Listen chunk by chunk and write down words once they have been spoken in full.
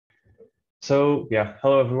So yeah,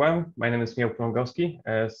 hello everyone. My name is Michal Kulagowski,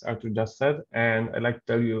 as Arthur just said, and I'd like to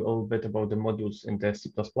tell you a little bit about the modules in the C++.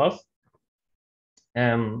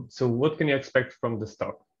 So what can you expect from the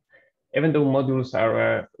start? Even though modules are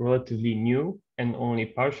a relatively new and only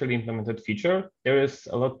partially implemented feature, there is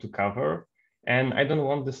a lot to cover, and I don't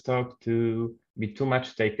want this talk to be too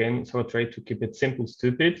much taken, so I'll try to keep it simple,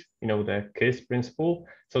 stupid, the KISS principle,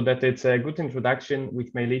 so that it's a good introduction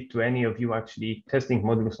which may lead to any of you actually testing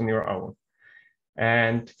modules on your own.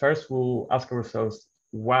 And first, we'll ask ourselves,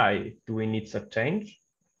 why do we need such change?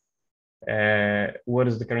 What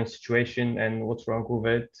is the current situation and what's wrong with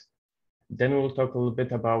it? Then we'll talk a little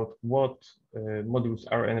bit about what modules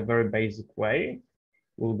are in a very basic way.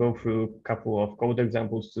 We'll go through a couple of code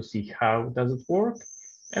examples to see how does it work.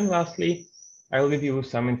 And lastly, I'll leave you with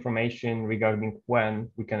some information regarding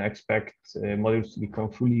when we can expect modules to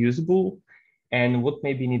become fully usable and what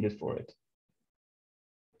may be needed for it.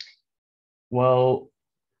 Well,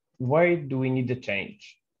 why do we need a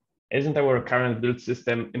change? Isn't our current build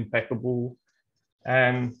system impeccable?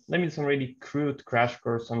 Let me do some really crude crash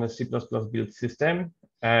course on the C++ build system,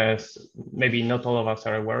 as maybe not all of us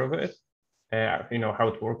are aware of it, how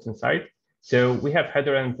it works inside. So we have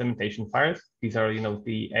header and implementation files. These are,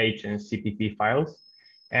 the H and CPP files.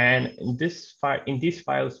 And in these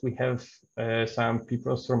files, we have some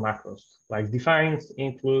preprocessor macros, like defines,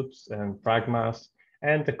 includes, and pragmas,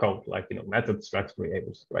 and the code, like, methods, structs,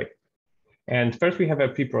 variables, right? And first we have a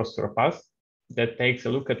preprocessor pass that takes a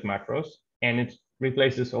look at macros, and it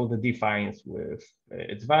replaces all the defines with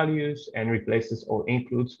its values and replaces all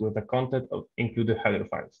includes with the content of included header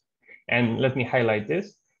files. And let me highlight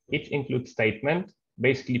this. Each include statement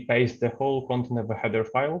basically pastes the whole content of a header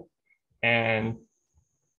file. And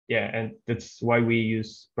yeah, and that's why we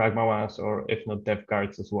use pragma ones, or if not dev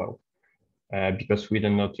guards as well. Because we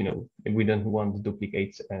don't want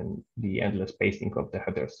duplicates and the endless pasting of the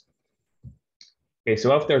headers. Okay,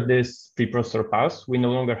 so after this preprocessor pass, we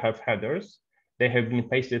no longer have headers. They have been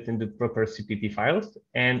pasted in the proper CPP files,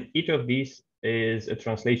 and each of these is a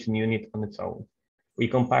translation unit on its own. We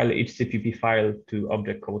compile each CPP file to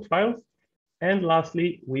object code files. And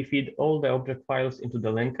lastly, we feed all the object files into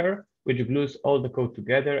the linker, which glues all the code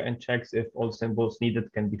together and checks if all symbols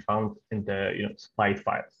needed can be found in the supplied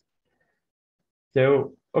files.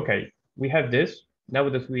 So, okay, we have this. Now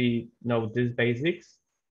that we know these basics,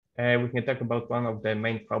 we can talk about one of the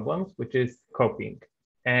main problems, which is copying.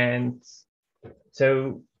 And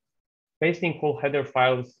so pasting whole header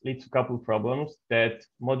files leads to a couple of problems that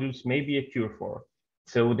modules may be a cure for.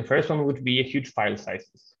 So the first one would be a huge file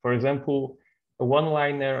sizes. For example, a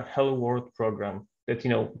one-liner hello world program that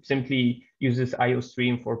simply uses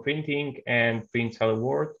IOStream for printing and prints hello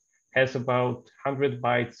world has about 100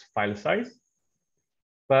 bytes file size.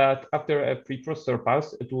 But after a preprocessor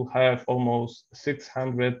pass, it will have almost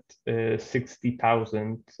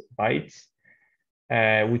 660,000 bytes,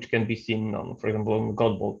 which can be seen on, for example, on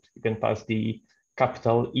Godbolt. You can pass the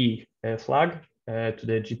capital E flag to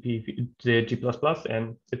the G++,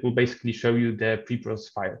 and it will basically show you the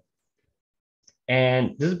preprocessed file.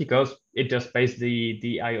 And this is because it just pastes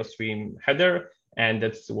the IOStream header, and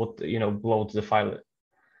that's what bloats the file.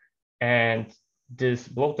 And this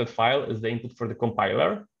bloated file is the input for the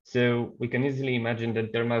compiler. So we can easily imagine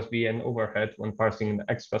that there must be an overhead when parsing the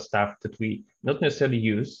extra stuff that we not necessarily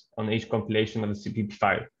use on each compilation of the CPP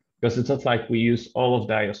file, because it's not like we use all of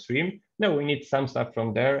the IOStream. No, we need some stuff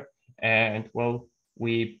from there. And well,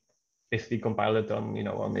 we basically compile it on,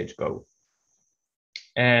 on each go.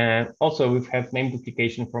 And also we have name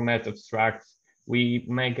duplication for method structs. We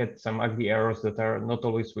may get some ugly errors that are not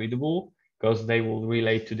always readable, because they will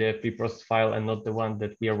relate to the preprocessed file and not the one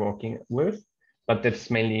that we are working with. But that's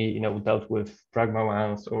mainly, dealt with pragma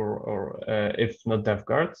ones or if not dev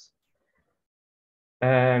guards.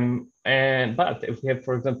 But if we have,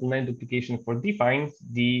 for example, name duplication for define,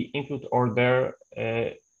 the include order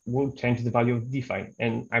will change the value of define.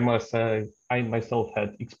 And I must say, I myself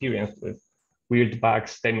had experience with weird bugs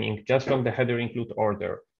stemming just from the header include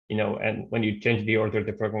order. And when you change the order,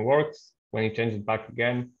 the program works. When you change it back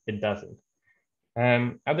again, it doesn't.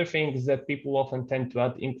 Other thing is that people often tend to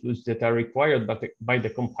add includes that are required by the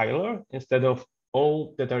compiler instead of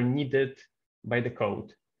all that are needed by the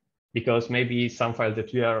code, because maybe some file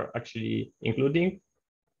that we are actually including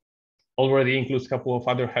already includes a couple of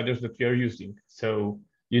other headers that we are using. So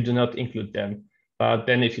you do not include them. But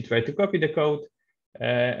then if you try to copy the code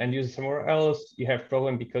and use it somewhere else, you have a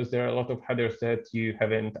problem because there are a lot of headers that you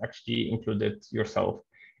haven't actually included yourself.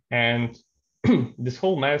 And this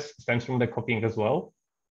whole mess stems from the copying as well,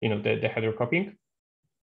 the header copying.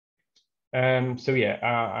 So yeah,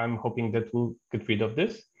 I'm hoping that we'll get rid of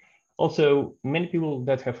this. Also, many people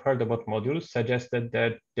that have heard about modules suggested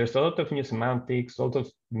that there's a lot of new semantics, a lot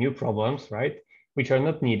of new problems, right, which are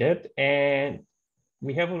not needed. And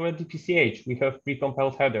we have already PCH, we have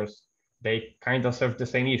precompiled headers. They kind of serve the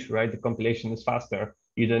same issue, right? The compilation is faster.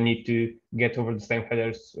 You don't need to get over the same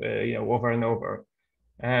headers, over and over.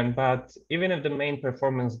 But even if the main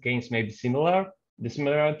performance gains may be similar, the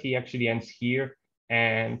similarity actually ends here,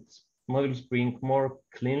 and modules bring more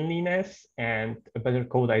cleanliness and a better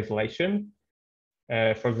code isolation.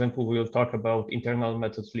 For example, we'll talk about internal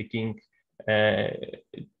methods leaking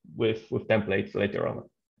with templates later on.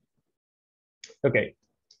 Okay,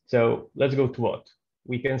 so let's go to what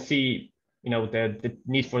we can see. That the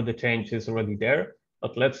need for the change is already there,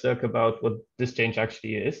 but let's talk about what this change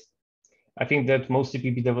actually is. I think that most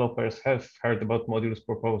CPP developers have heard about modules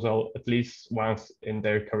proposal at least once in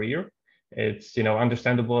their career. It's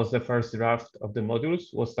understandable, as the first draft of the modules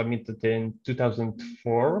was submitted in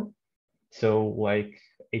 2004, so like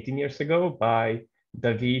 18 years ago, by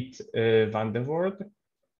David van der Voort.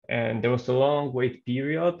 And there was a long wait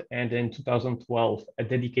period, and in 2012, a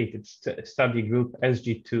dedicated study group,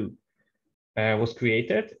 SG2, was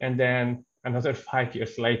created. And then another 5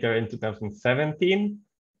 years later, in 2017,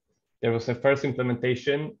 there was a first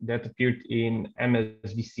implementation that appeared in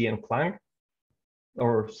msvc and Clang,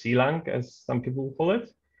 or CLang, as some people call it.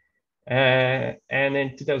 And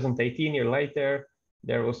in 2018, a year later,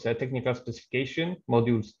 there was a technical specification,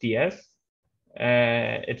 modules TS.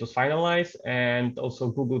 It was finalized, and also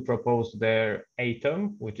Google proposed their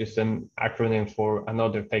ATOM, which is an acronym for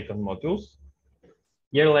another take on modules.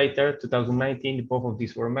 Year later, 2019, both of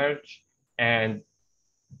these were merged, and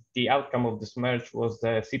the outcome of this merge was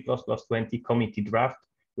the C++20 committee draft,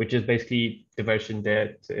 which is basically the version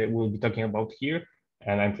that we'll be talking about here.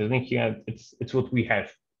 And I'm presenting here, it's what we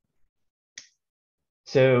have.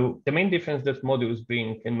 So the main difference that modules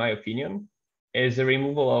bring, in my opinion, is the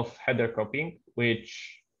removal of header copying,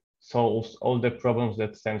 which solves all the problems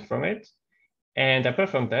that stem from it. And apart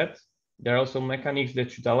from that, there are also mechanics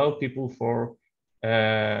that should allow people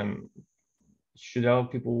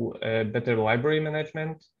better library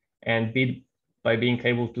management, and by being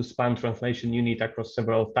able to span translation unit across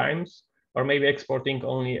several times, or maybe exporting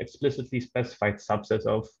only explicitly specified subsets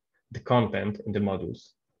of the content in the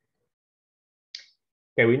modules.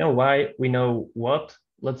 Okay, we know why, we know what.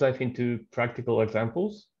 Let's dive into practical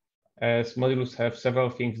examples, as modules have several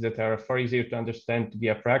things that are far easier to understand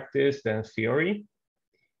via practice than theory.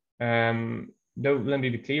 Though, let me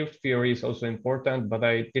be clear, theory is also important, but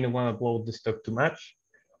I didn't want to blow this talk too much.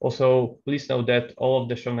 Also, please note that all of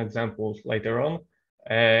the shown examples later on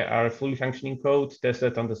are fully functioning code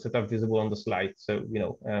tested on the setup visible on the slide. So,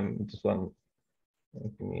 this one,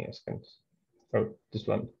 give me a second. Oh, this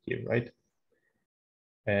one here, right?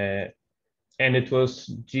 And it was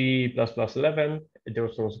G++11, there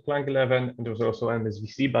was also Clang 11, and there was also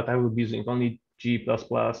msvc, but I will be using only G++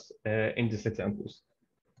 in these examples.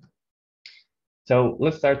 So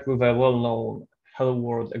let's start with a well-known Hello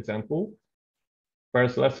World example.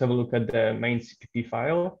 First, let's have a look at the main CPP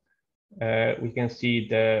file. We can see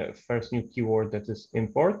the first new keyword, that is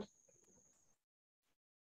import.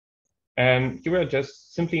 Here we're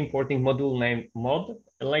just simply importing module name mod,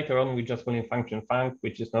 and later on we just calling function func,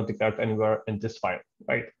 which is not declared anywhere in this file,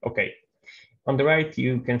 right? Okay. On the right,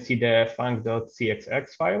 you can see the func.cxx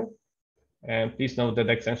file. And please note that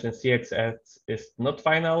the extension cxx is not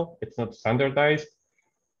final, it's not standardized.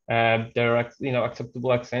 There are,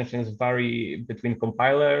 acceptable extensions vary between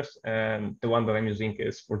compilers, and the one that I'm using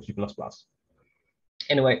is for G++.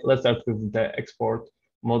 Anyway, let's start with the export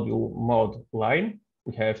module mod line.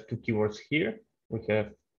 We have two keywords here. We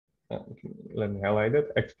have, let me highlight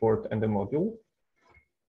it, export and the module.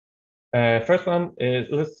 First one is,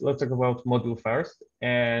 let's talk about module first.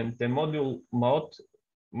 And the module mod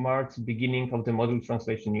marks beginning of the module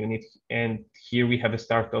translation unit. And here we have a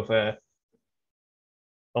start of the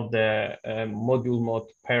module mod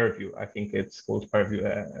purview. I think it's called purview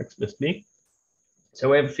explicitly.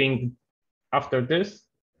 So everything after this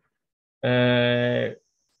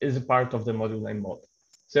is a part of the module name mod.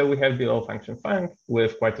 So we have below function func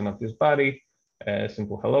with quite an obvious body,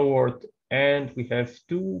 simple hello world, and we have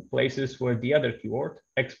two places where the other keyword,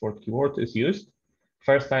 export keyword, is used.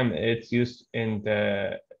 First time it's used with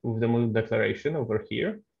the module declaration over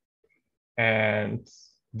here. And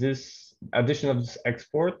this addition of this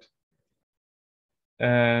export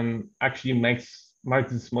actually marks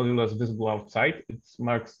this module as visible outside. It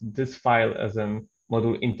marks this file as a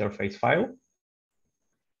module interface file.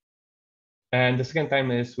 And the second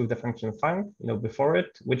time is with the function func, before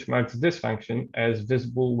it, which marks this function as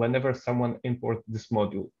visible whenever someone imports this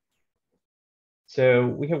module. So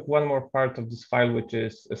we have one more part of this file, which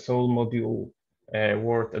is a sole module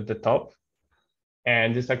word at the top.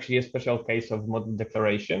 And this is actually a special case of module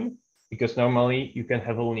declaration, because normally you can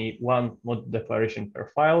have only one module declaration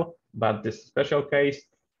per file, but this special case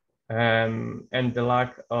and the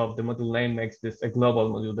lack of the module name makes this a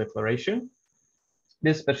global module declaration.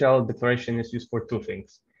 This special declaration is used for two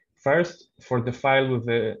things. First, for the file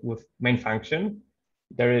with main function,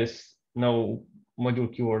 there is no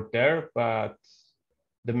module keyword there, but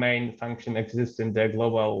the main function exists in the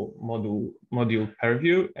global module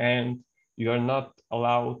purview, and you are not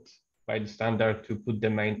allowed by the standard to put the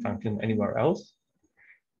main function anywhere else.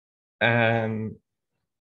 And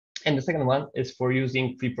the second one is for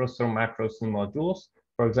using preprocessor macros in modules.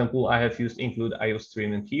 For example, I have used include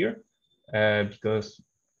IOStream in here because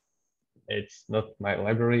it's not my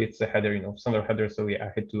library, it's a header, standard header, so yeah,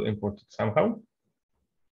 I had to import it somehow.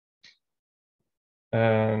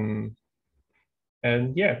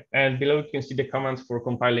 And yeah, and below you can see the commands for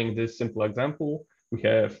compiling this simple example. We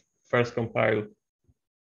first compile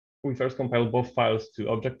both files to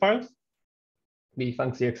object files, the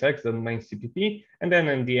funcxx, then main CPP, and then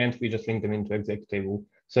in the end we just link them into executable.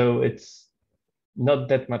 So it's not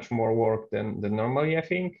that much more work than normally, I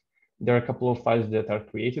think. There are a couple of files that are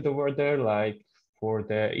created over there, like for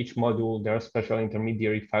each module, there are special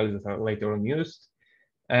intermediary files that are later on used.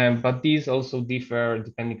 But these also differ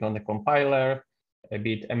depending on the compiler,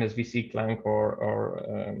 be it msvc, Clang,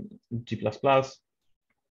 or G++.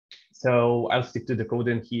 So I'll stick to the code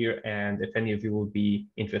in here, and if any of you will be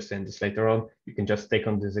interested in this later on, you can just take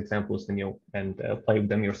on these examples and play with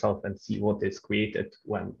them yourself and see what is created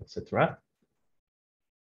when, etc.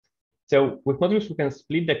 So with modules, we can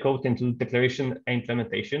split the code into declaration and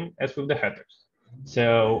implementation as with the headers.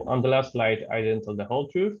 So on the last slide, I didn't tell the whole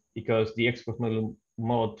truth because the export module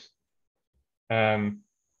mod kind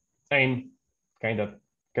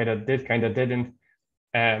of did, kind of didn't.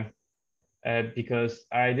 Because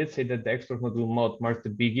I did say that the export module mod marks the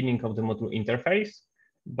beginning of the module interface,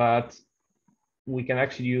 but we can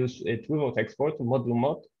actually use it without export, module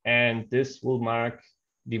mod, and this will mark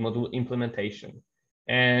the module implementation.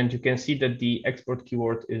 And you can see that the export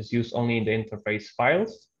keyword is used only in the interface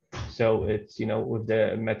files. So it's, with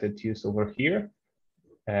the method used over here,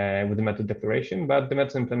 with the method declaration, but the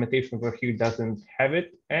method implementation over here doesn't have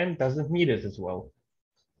it and doesn't need it as well.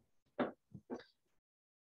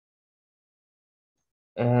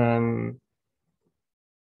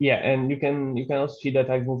 Yeah, and you can also see that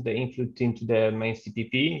I've moved the include into the main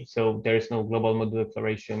CPP, so there is no global module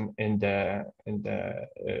declaration in the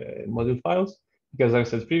module files, because as I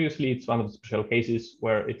said previously, it's one of the special cases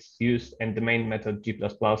where it's used, and the main method G++,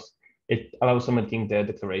 it allows submitting the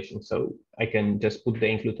declaration, so I can just put the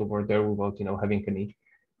include over there without having any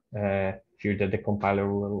fear that the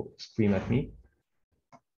compiler will scream at me.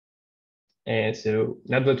 And so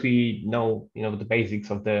now that we know the basics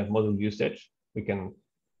of the module usage, we can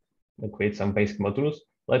create some basic modules.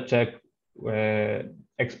 Let's check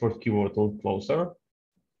export keyword a little closer.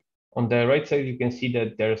 On the right side, you can see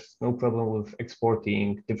that there's no problem with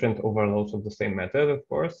exporting different overloads of the same method, of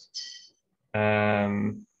course.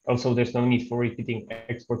 Also, there's no need for repeating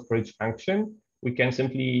export for each function. We can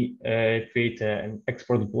simply create an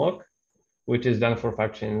export block, which is done for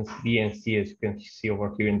functions B and C, as you can see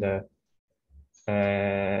over here in the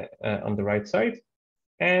on the right side.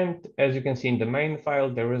 And as you can see in the main file,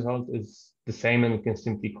 the result is the same, and we can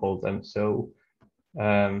simply call them. So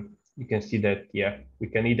you can see that, yeah, we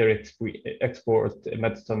can either export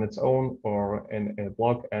methods on its own or in a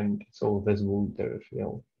block, and it's all visible. There's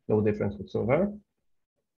no difference whatsoever.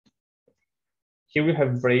 Here we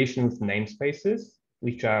have variations namespaces,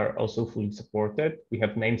 which are also fully supported. We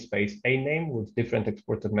have namespace a name with different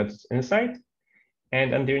exported methods inside.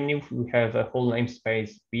 And underneath, we have a whole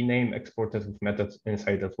namespace bname exported with methods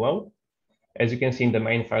inside as well. As you can see in the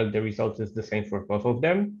main file, the result is the same for both of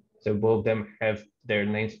them. So both of them have their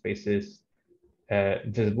namespaces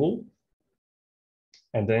visible,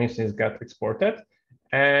 and the namespace got exported.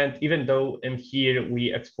 And even though in here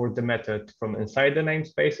we export the method from inside the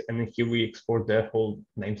namespace, and in here we export the whole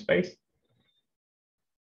namespace.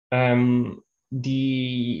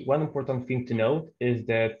 The one important thing to note is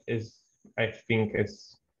that I think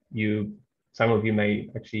as some of you may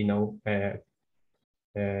actually know,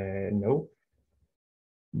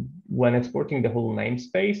 when exporting the whole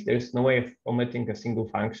namespace, there's no way of omitting a single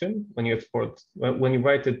function. When you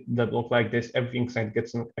write the block like this, everything inside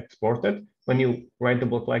gets exported. When you write the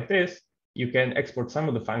block like this, you can export some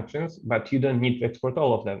of the functions, but you don't need to export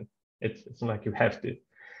all of them. It's not like you have to.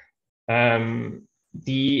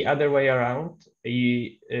 The other way around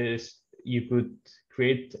is you could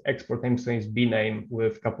create export namespace bname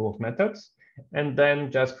with a couple of methods, and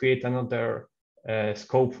then just create another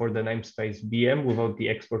scope for the namespace bm without the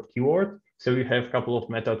export keyword. So you have a couple of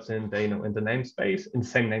methods in the in the namespace, in the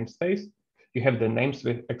same namespace. You have the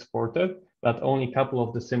namespace exported, but only a couple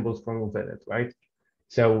of the symbols from within it, right?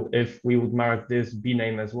 So if we would mark this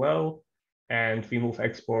bname as well and remove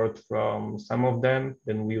export from some of them,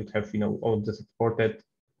 then we would have all of this exported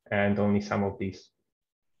and only some of these.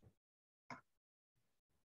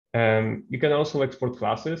 You can also export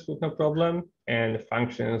classes with no problem, and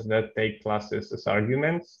functions that take classes as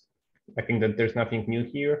arguments. I think that there's nothing new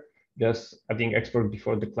here, just adding export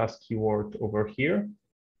before the class keyword over here.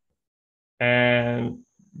 And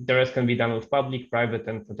the rest can be done with public, private,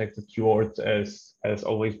 and protected keywords, as has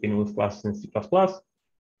always been with classes in C++.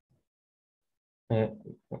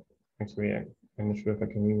 I'm sorry, I'm not sure if I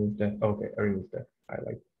can remove that. Okay, I removed the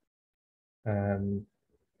highlight.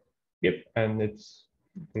 Yep, and it's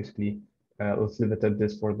basically let's leave it at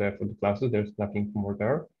this for the classes. There's nothing more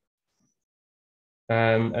there.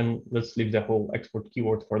 And let's leave the whole export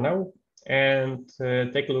keyword for now and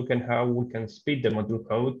take a look at how we can split the module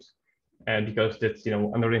code, because that's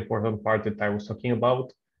another important part that I was talking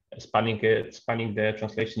about, spanning the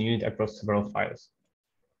translation unit across several files.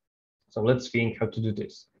 So let's think how to do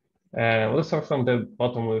this. Let's start from the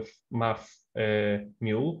bottom with math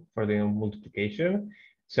mul for the multiplication.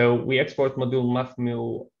 So we export module math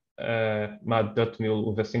mul math.mul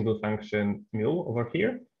with a single function mul over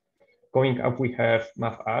here. Going up, we have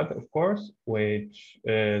math add, of course, which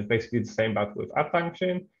is basically the same but with add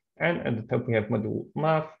function. And at the top, we have module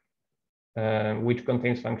math, which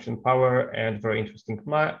contains function power and very interesting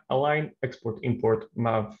align export import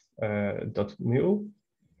math.mul.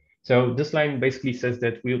 So this line basically says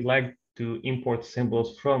that we would like to import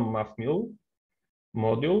symbols from mathmul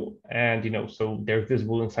module, and so they're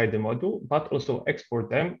visible inside the module, but also export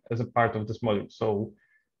them as a part of this module. So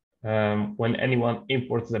when anyone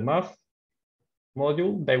imports the math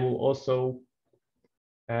module, they will also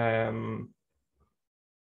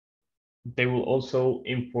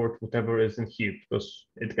import whatever is in here because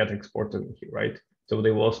it got exported in here, right? So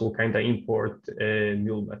they will also kind of import a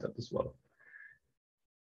mul method as well.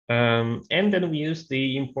 And then we use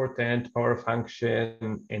the important power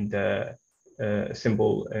function in the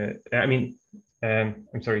symbol. I'm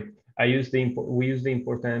sorry. We use the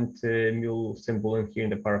important mul symbol in here in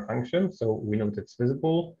the power function, so we know that's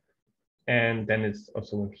visible, and then it's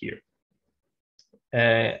also in here.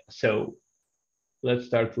 So let's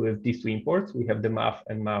start with these two imports. We have the math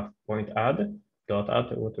and math point add, dot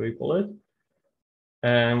add, what do we call it?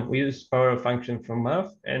 We use power function from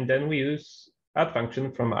math, and then we use add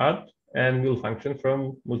function from add and mul function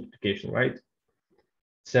from multiplication, right?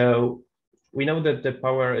 So we know that the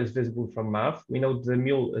power is visible from math. We know the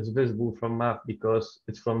mul is visible from math because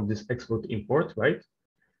it's from this export import, right?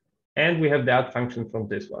 And we have the add function from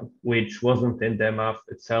this one, which wasn't in the math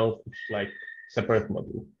itself. It's like separate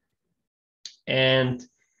module. And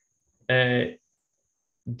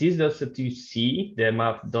these dots that you see, the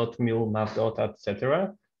math.mul, math.add,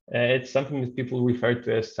 etc., it's something that people refer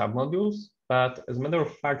to as submodules. But as a matter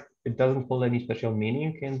of fact, it doesn't hold any special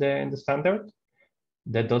meaning in the standard.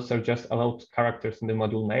 The dots are just allowed characters in the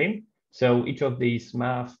module name. So each of these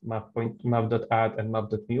math.add, and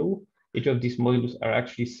math.mul, each of these modules are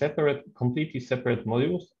actually separate, completely separate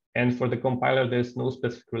modules. And for the compiler, there's no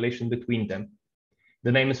specific relation between them.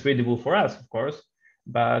 The name is readable for us, of course,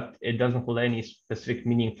 but it doesn't hold any specific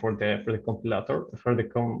meaning for the compilator, for the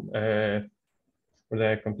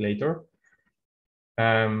compilator.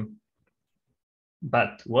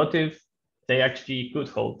 But what if they actually could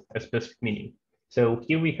hold a specific meaning? So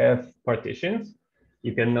here we have partitions.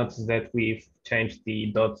 You can notice that we've changed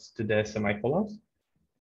the dots to the semicolons.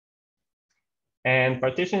 And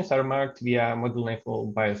partitions are marked via module name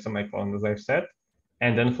followed by a semicolon, as I've said,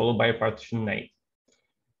 and then followed by a partition name.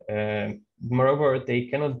 Moreover, they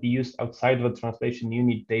cannot be used outside the translation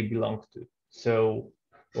unit they belong to. So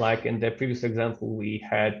like in the previous example, we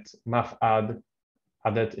had math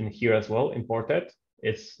added in here as well, imported.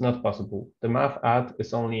 It's not possible. The math add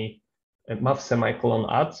is only a math semicolon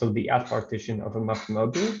add, so the add partition of a math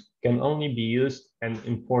module can only be used and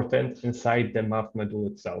imported inside the math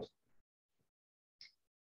module itself.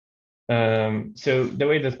 So the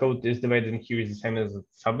way that code is divided in here is the same as the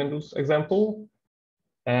Submodules example.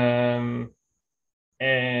 And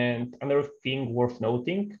another thing worth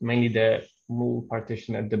noting, mainly the mul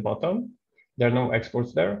partition at the bottom, there are no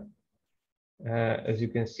exports there, as you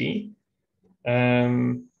can see.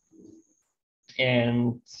 And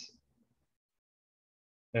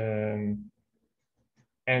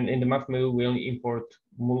in the math module, we only import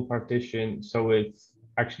mul partition, so it's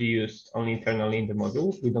actually used only internally in the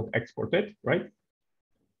module. We don't export it, right?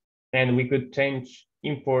 And we could change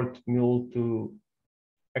import mul to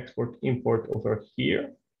export import over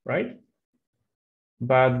here, right?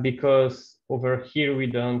 But because over here we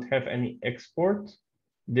don't have any export,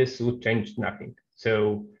 this would change nothing.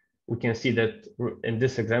 So we can see that in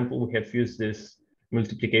this example, we have used this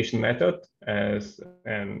multiplication method as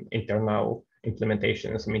an internal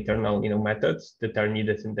implementation, some internal methods that are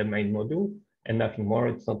needed in the main module and nothing more.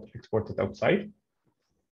 It's not exported outside.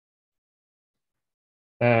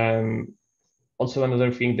 Also,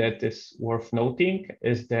 another thing that is worth noting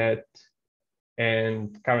is that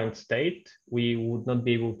in current state, we would not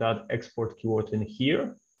be able to add export keyword in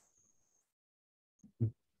here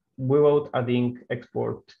without adding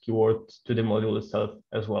export keyword to the module itself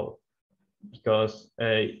as well, because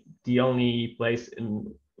the only place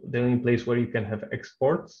where you can have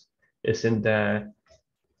exports is in the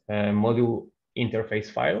module interface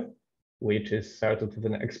file, which is started with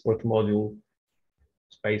an export module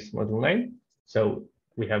space module name. So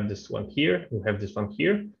we have this one here, we have this one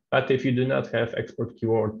here. But if you do not have export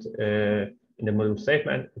keyword in the module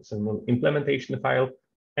statement, it's a module implementation file.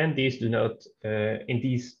 And these do not, in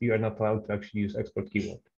these, you are not allowed to actually use export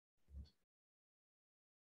keyword.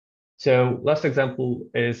 So last example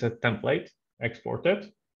is a template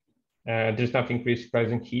exported. There's nothing really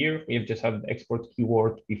surprising here. We've just had export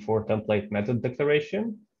keyword before template method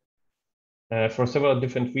declaration. For several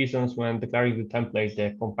different reasons, when declaring the template,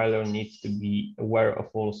 the compiler needs to be aware of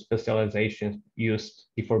all specializations used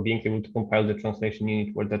before being able to compile the translation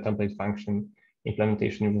unit where the template function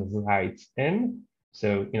implementation resides in.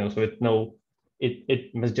 So,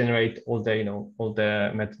 it must generate all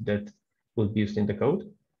the method that will be used in the code.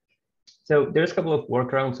 So there's a couple of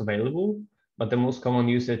workarounds available, but the most common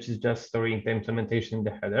usage is just storing the implementation in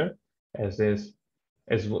the header, as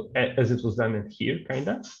it was done in here, kind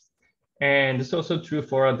of. And it's also true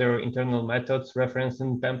for other internal methods referenced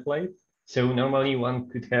in template. So normally one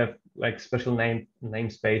could have like special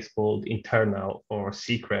namespace called internal or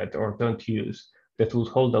secret or don't use that would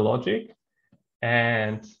hold the logic.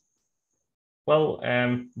 And well,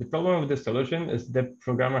 the problem with this solution is the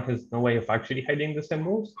programmer has no way of actually hiding the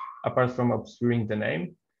symbols apart from obscuring the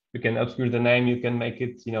name. You can obscure the name, you can make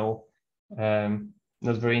it,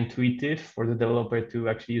 not very intuitive for the developer to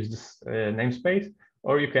actually use this namespace,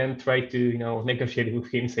 or you can try to, negotiate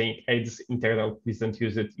with him saying, hey, this internal, please don't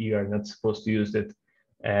use it. You are not supposed to use it.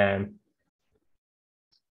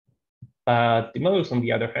 The modules, on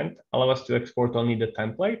the other hand, allow us to export only the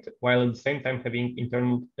template, while at the same time having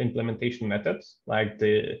internal implementation methods, like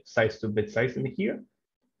the size to bit size in here.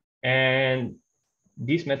 And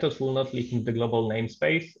these methods will not leak into the global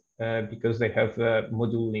namespace because they have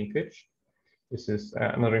module linkage. This is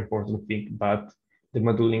another important thing, but the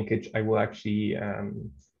module linkage I will actually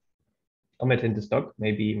omit in this talk,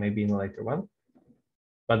 maybe in a later one.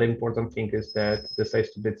 But the important thing is that the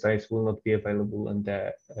size to bit size will not be available in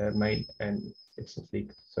the main, and it's not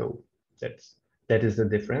leaked. So that is the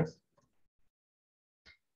difference.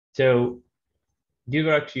 So these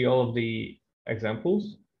are actually all of the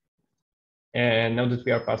examples. And now that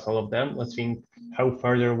we are past all of them, let's think how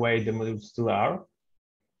further away the modules still are.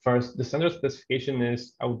 First, the standard specification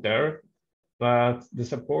is out there, but the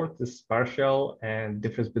support is partial and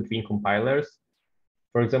differs between compilers.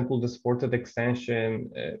 For example, the supported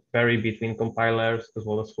extension vary between compilers as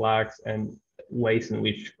well as flags and ways in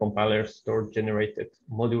which compilers store generated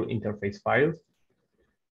module interface files.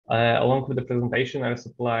 Along with the presentation, I'll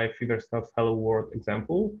supply figure stuff hello world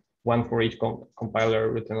example, one for each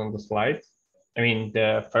compiler written on the slides. I mean,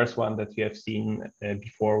 the first one that you have seen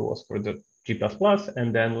before was for the G++,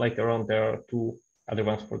 and then later on there are two other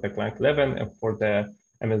ones for the Clang 11 and for the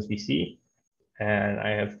msvc. And I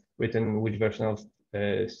have written which version of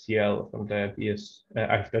CL from the VS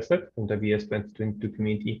I've tested from the VS 2022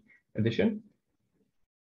 Community Edition.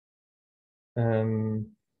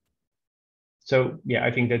 So yeah,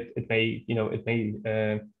 I think that it may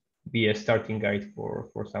be a starting guide for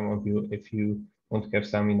some of you if you want to have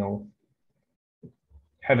some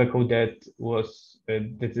have a code that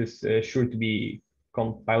is sure to be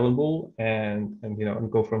compilable and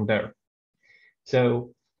go from there.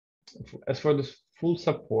 So as for the full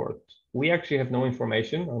support, we actually have no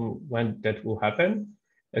information on when that will happen,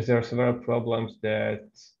 as there are several problems that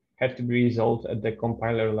have to be resolved at the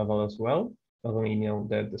compiler level as well, not only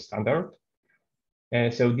the standard.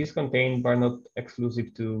 So these contain are not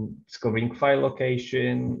exclusive to discovering file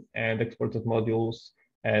location and exported modules,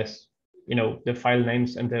 as the file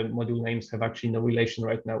names and the module names have actually no relation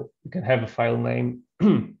right now. You can have a file name.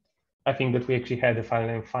 I think that we actually had a file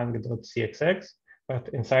name fang.cxx,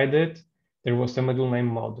 but inside it, there was a module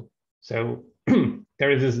named mod. So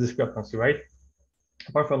there is this discrepancy, right?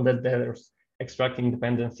 Apart from that, there's extracting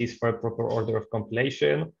dependencies for a proper order of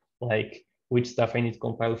compilation, like which stuff I need to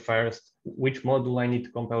compile first, which module I need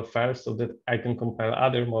to compile first so that I can compile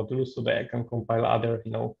other modules, so that I can compile other,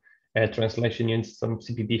 translation units, some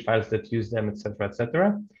CPP files that use them, etc.,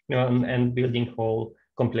 etc. And building whole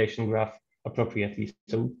compilation graph appropriately.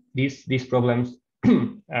 So these problems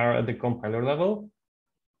are at the compiler level.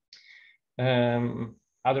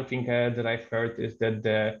 Other thing that I've heard is that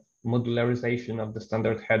the modularization of the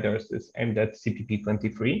standard headers is aimed at CPP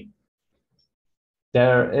 23.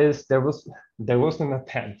 There was an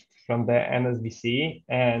attempt from the msvc,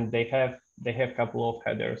 and they have a couple of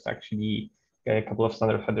headers actually, a couple of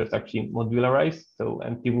standard headers actually modularized. So,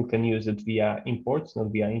 and people can use it via imports,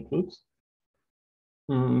 not via includes.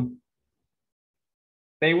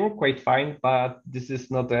 They work quite fine, but this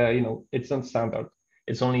is not a, it's not standard.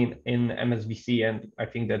 It's only in msvc, and I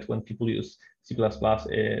think that when people use C++,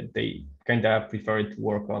 they kind of prefer it to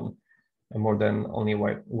work on more than only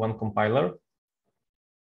one compiler.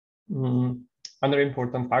 Another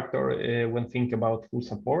important factor when thinking about tool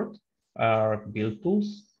support are build tools,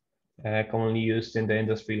 commonly used in the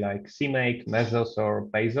industry like CMake, Mesos, or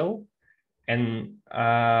Bazel. And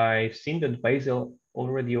I've seen that Bazel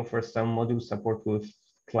already offers some module support with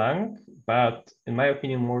Clang, but in my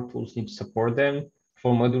opinion, more tools need to support them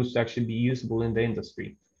for modules to actually be usable in the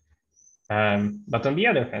industry. But on the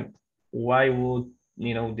other hand, why would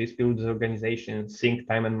these builders organizations sink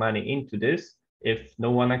time and money into this if no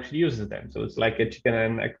one actually uses them? So it's like a chicken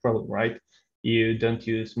and egg problem, right? You don't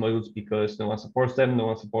use modules because no one supports them, no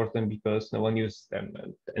one supports them because no one uses them,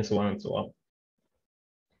 and so on and so on.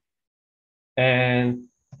 And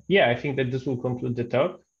yeah, I think that this will conclude the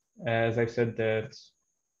talk. As I've said, that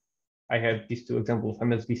I have these two examples,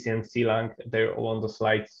 msvc and clang. They're all on the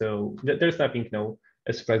slide, so there's nothing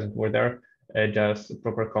surprising over there, just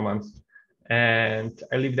proper commands. And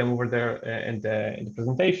I leave them over there in the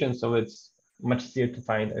presentation, so it's much easier to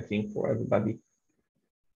find, I think, for everybody.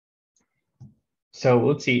 So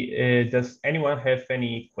let's see, does anyone have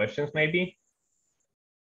any questions maybe?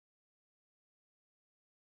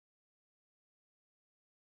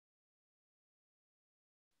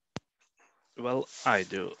 Well, I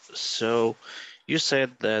do. So you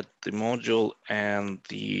said that the module and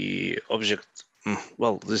the object,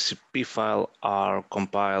 well, the CPP file are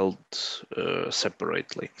compiled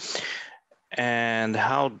separately. And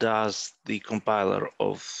how does the compiler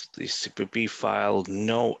of the CPP file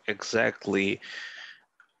know exactly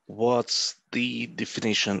what's the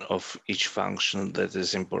definition of each function that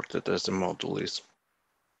is imported as the module is?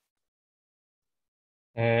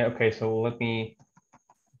 Okay, so let me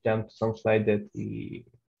jump to some slide that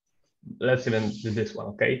let's even do this one,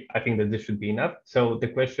 okay? I think that this should be enough. So the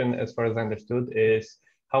question, as far as I understood, is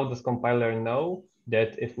how does compiler know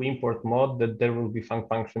that if we import mod, that there will be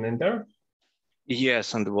function in there?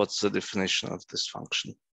 Yes, and what's the definition of this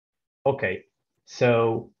function? Okay,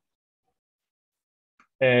 so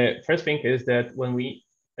first thing is that when we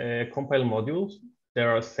compile modules, they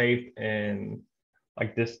are saved in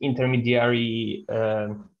like this intermediary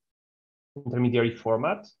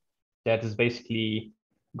format that is basically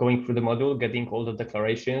going through the module, getting all the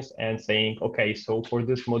declarations and saying, okay, so for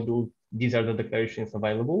this module, these are the declarations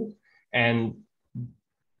available. And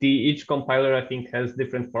each compiler, I think, has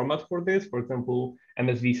different format for this. For example,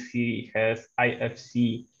 msvc has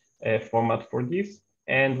IFC format for this.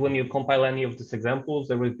 And when you compile any of these examples,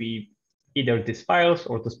 there will be either these files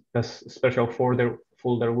or the special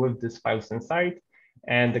folder with these files inside.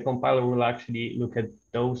 And the compiler will actually look at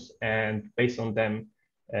those and based on them,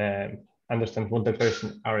 understand what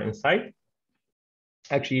declarations are inside.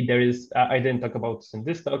 Actually, there is, I didn't talk about this in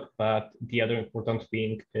this talk, but the other important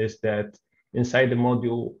thing is that inside the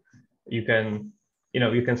module, you can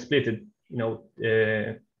split it,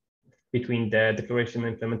 between the declaration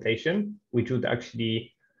and implementation, which would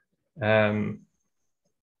actually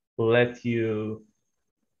let you,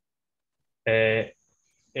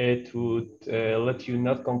 it would let you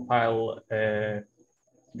not compile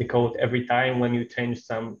the code every time when you change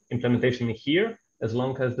some implementation here, as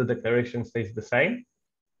long as the declaration stays the same.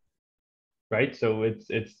 Right, so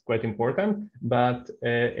it's quite important. But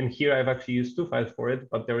in here, I've actually used two files for it,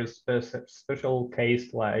 but there is a special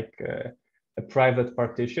case like a private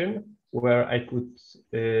partition where I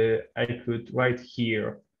could write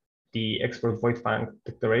here the export void func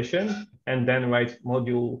declaration and then write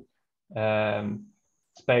module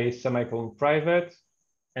space semicolon private,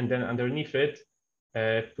 and then underneath it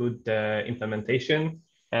put the implementation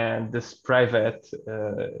and this private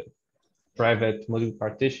module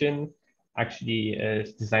partition actually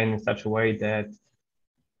is designed in such a way that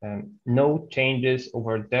no changes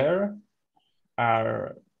over there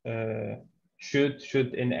are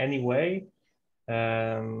should in any way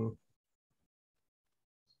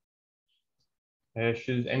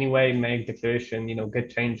should anyway make declaration, get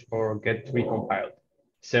changed or get recompiled.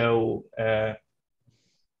 So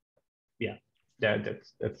yeah,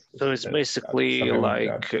 that's So it's basically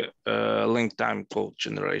like link time code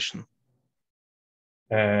generation.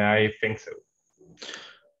 I think so.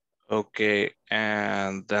 Okay,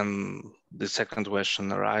 and then the second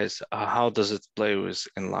question arises: how does it play with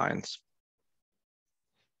inlines?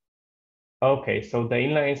 Okay, so the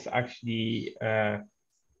inlines actually,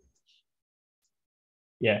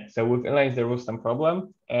 yeah, so with inlines there was some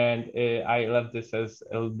problem, and I left this as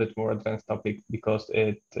a little bit more advanced topic because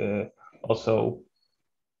it also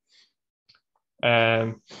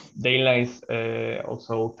the inlines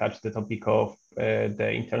also touch the topic of the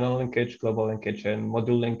internal linkage, global linkage, and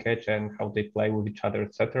module linkage, and how they play with each other,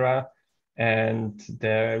 etc. And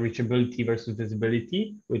the reachability versus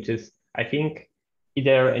visibility, which is, I think,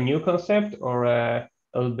 either a new concept or a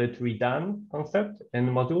little bit redone concept in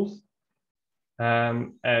modules.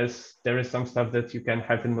 As there is some stuff that you can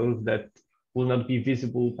have in modules that will not be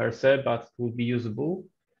visible per se, but will be usable.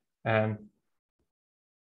 I'm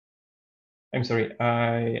sorry,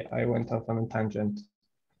 I went off on a tangent.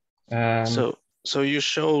 So you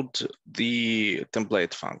showed the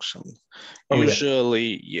template function. Oh,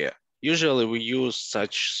 usually, yeah. Usually we use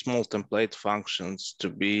such small template functions to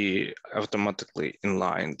be automatically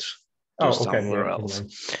inlined to somewhere else.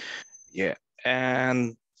 Yeah,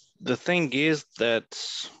 and the thing is that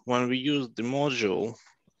when we use the module,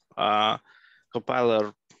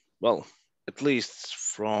 compiler, well, at least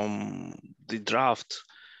from the draft,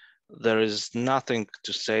 there is nothing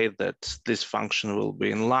to say that this function will be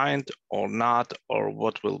inlined or not, or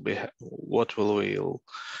what will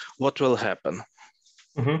happen.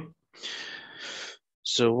 Mm-hmm.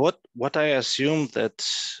 So what I assume that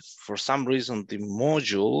for some reason the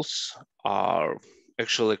modules are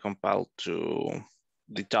actually compiled to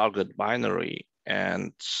the target binary,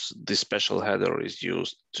 and the special header is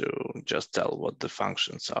used to just tell what the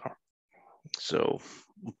functions are. So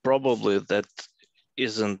probably that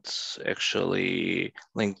isn't actually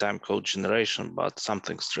link time code generation, but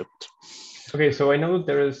something stripped. Okay, so I know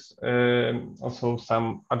there is also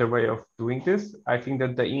some other way of doing this. I think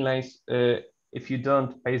that the inlines, if you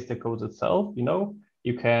don't paste the code itself, you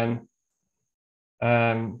can.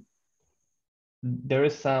 There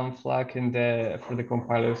is some flag for the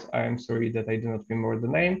compilers. I'm sorry that I do not remember the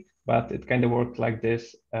name, but it kind of worked like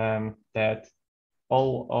this: that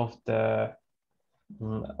all of the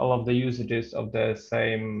usages of the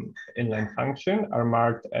same inline function are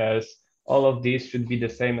marked as all of these should be the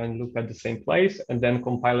same and look at the same place, and then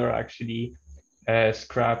compiler actually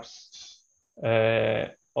scraps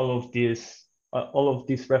all of these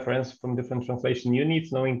reference from different translation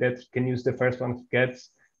units, knowing that you can use the first one he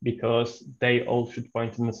gets because they all should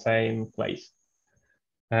point in the same place.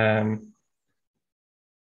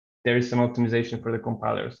 There is some optimization for the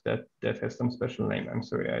compilers that has some special name. I'm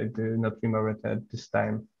sorry, I do not remember it at this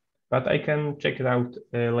time, but I can check it out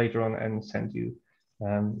later on and send you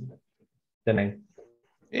the name.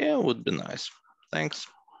 Yeah, it would be nice. Thanks.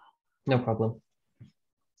 No problem.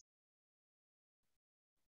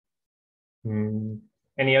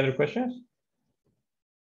 Any other questions?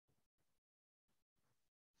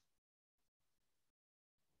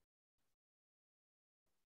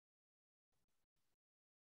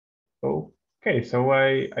 Okay, so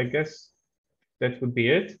I guess that would be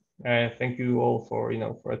it. Thank you all for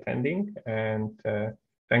for attending, and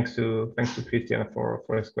thanks to Christian for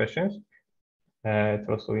his questions. It's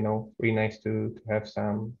also really nice to have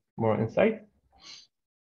some more insight.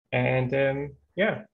 And yeah,